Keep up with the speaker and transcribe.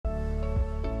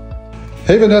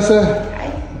Hey Vanessa. Hi.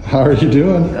 How are you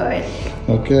doing? Good.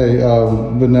 Okay,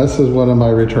 Vanessa is one of my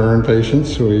return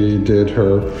patients. We did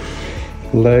her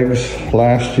legs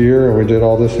last year, and we did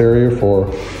all this area for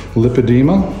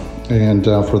lipedema. And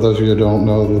for those of you who don't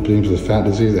know, lipedema is a fat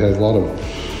disease that has a lot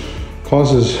of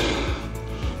causes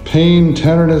pain,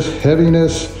 tenderness,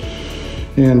 heaviness.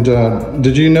 And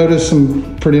did you notice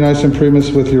some pretty nice improvements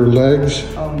with your legs?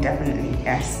 Oh, definitely,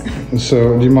 yes.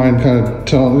 So do you mind kind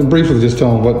of briefly just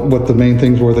telling what the main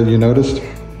things were that you noticed?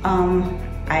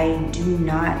 I do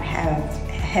not have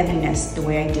heaviness the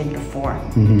way I did before.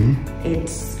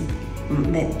 It's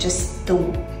that just the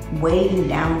weighing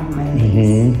down of my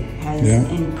legs has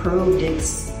improved.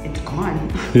 It's gone.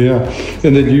 Yeah,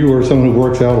 and then you were someone who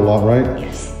works out a lot, right?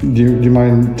 Yes. Do you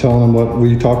mind telling them what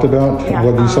we talked about? Yeah,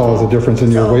 what you saw as a difference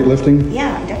in your weightlifting?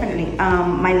 Yeah, definitely.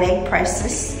 My leg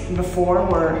presses before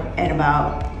were at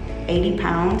about 80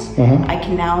 pounds. I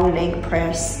can now leg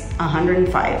press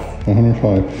 105.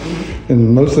 105.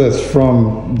 And most of that's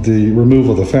from the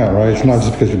removal of the fat, right? Yes. It's not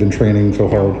just because you've been training so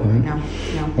hard, right? No.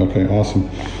 Okay, awesome.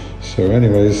 So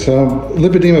anyways,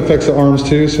 lipedema affects the arms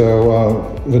too.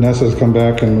 So Vanessa's come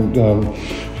back and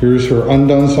here's her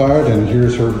undone side and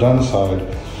here's her done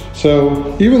side.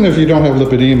 So even if you don't have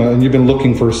lipedema and you've been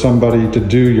looking for somebody to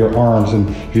do your arms, and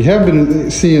if you haven't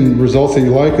been seeing results that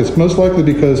you like, it's most likely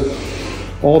because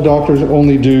all doctors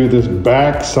only do this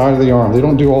back side of the arm. They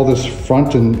don't do all this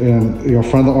front and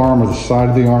front of the arm or the side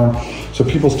of the arm. So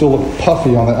people still look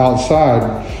puffy on the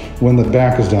outside when the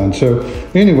back is done. So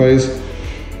anyways,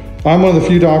 I'm one of the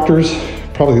few doctors,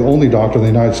 probably the only doctor in the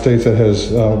United States that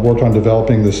has worked on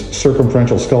developing this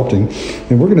circumferential sculpting.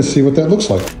 And we're gonna see what that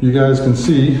looks like. You guys can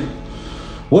see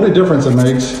what a difference it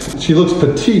makes. She looks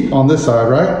petite on this side,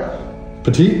 right?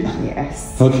 Petite?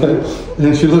 Yes. Okay,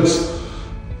 and she looks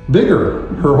bigger.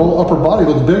 Her whole upper body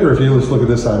looks bigger if you just look at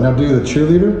this side. Now do the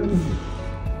cheerleader.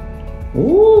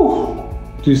 Ooh,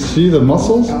 do you see the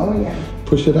muscles? Oh yeah.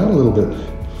 Push it out a little bit.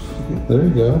 There you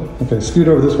go. Okay, scoot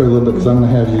over this way a little bit because I'm gonna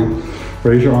have you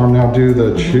raise your arm now. Do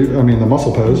the the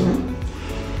muscle pose.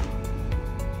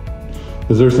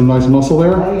 Is there some nice muscle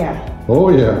there? Oh yeah. Oh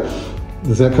yeah.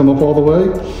 Does that come up all the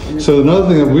way? So another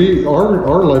thing that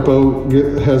our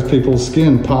lipo has people's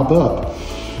skin pop up.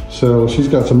 So she's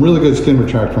got some really good skin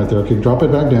retraction right there. Okay, drop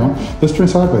it back down. Let's turn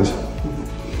sideways.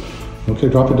 Okay,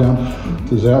 drop it down.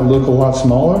 Does that look a lot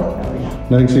smaller? Oh yeah.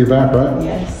 Now you can see your back, right?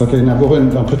 Yes. Okay, now go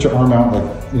ahead and put your arm out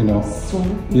like,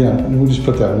 Swing. Yeah, we'll just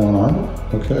put that one arm.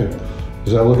 Okay.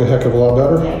 Does that look a heck of a lot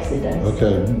better? Yes, it does.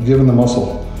 Okay, give him the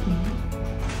muscle.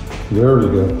 There we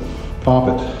go. Pop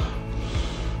it.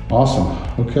 Awesome.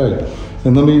 Okay.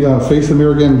 And let me face the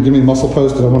mirror again. Give me a muscle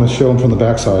pose because I want to show him from the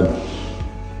back side.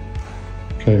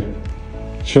 Okay.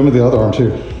 Show me the other arm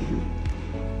too.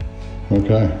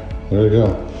 Okay. There you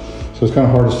go. So it's kind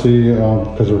of hard to see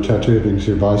because we're tattooed. You can see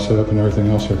your bicep and everything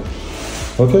else here.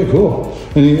 Okay, cool.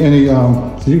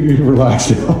 You relax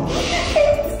now.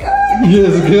 It's good. Yeah,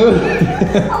 it's good.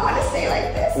 I want to stay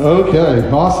like this. Okay,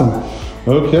 awesome.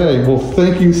 Okay, well,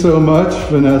 thank you so much,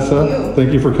 Vanessa.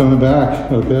 Thank you for coming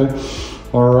back. Okay.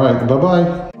 All right.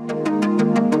 Bye-bye.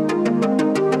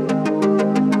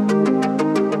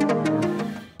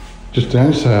 Just down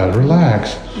your side,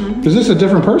 relax. Is this a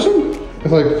different person?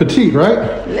 It's like petite,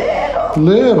 right?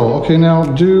 Little. Okay, now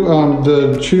do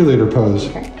the cheerleader pose.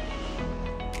 Okay.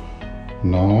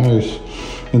 Nice.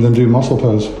 And then do muscle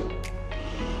pose.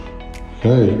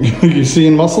 Okay, you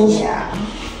seeing muscles? Yeah.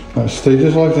 Stay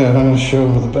just like that. I'm gonna show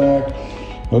over the back.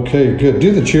 Okay, good.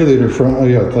 Do the cheerleader front. Oh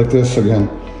yeah, like this again.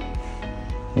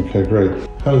 Okay, great.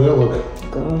 How does that look?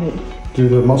 Good. Do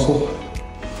the muscle.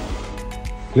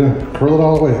 Yeah, curl it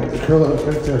all the way. Curl it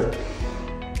right there.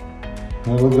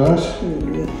 That look nice?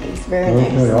 It's very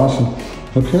nice. Okay, awesome.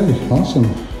 Okay, awesome.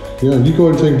 Yeah, you go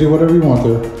ahead and do whatever you want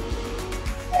there.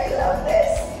 I love this.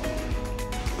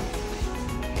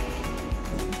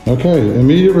 Okay,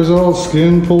 immediate results,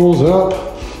 skin pulls up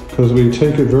because we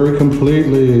take it very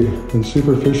completely and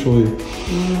superficially.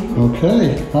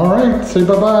 Okay, all right, say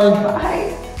bye-bye. Bye.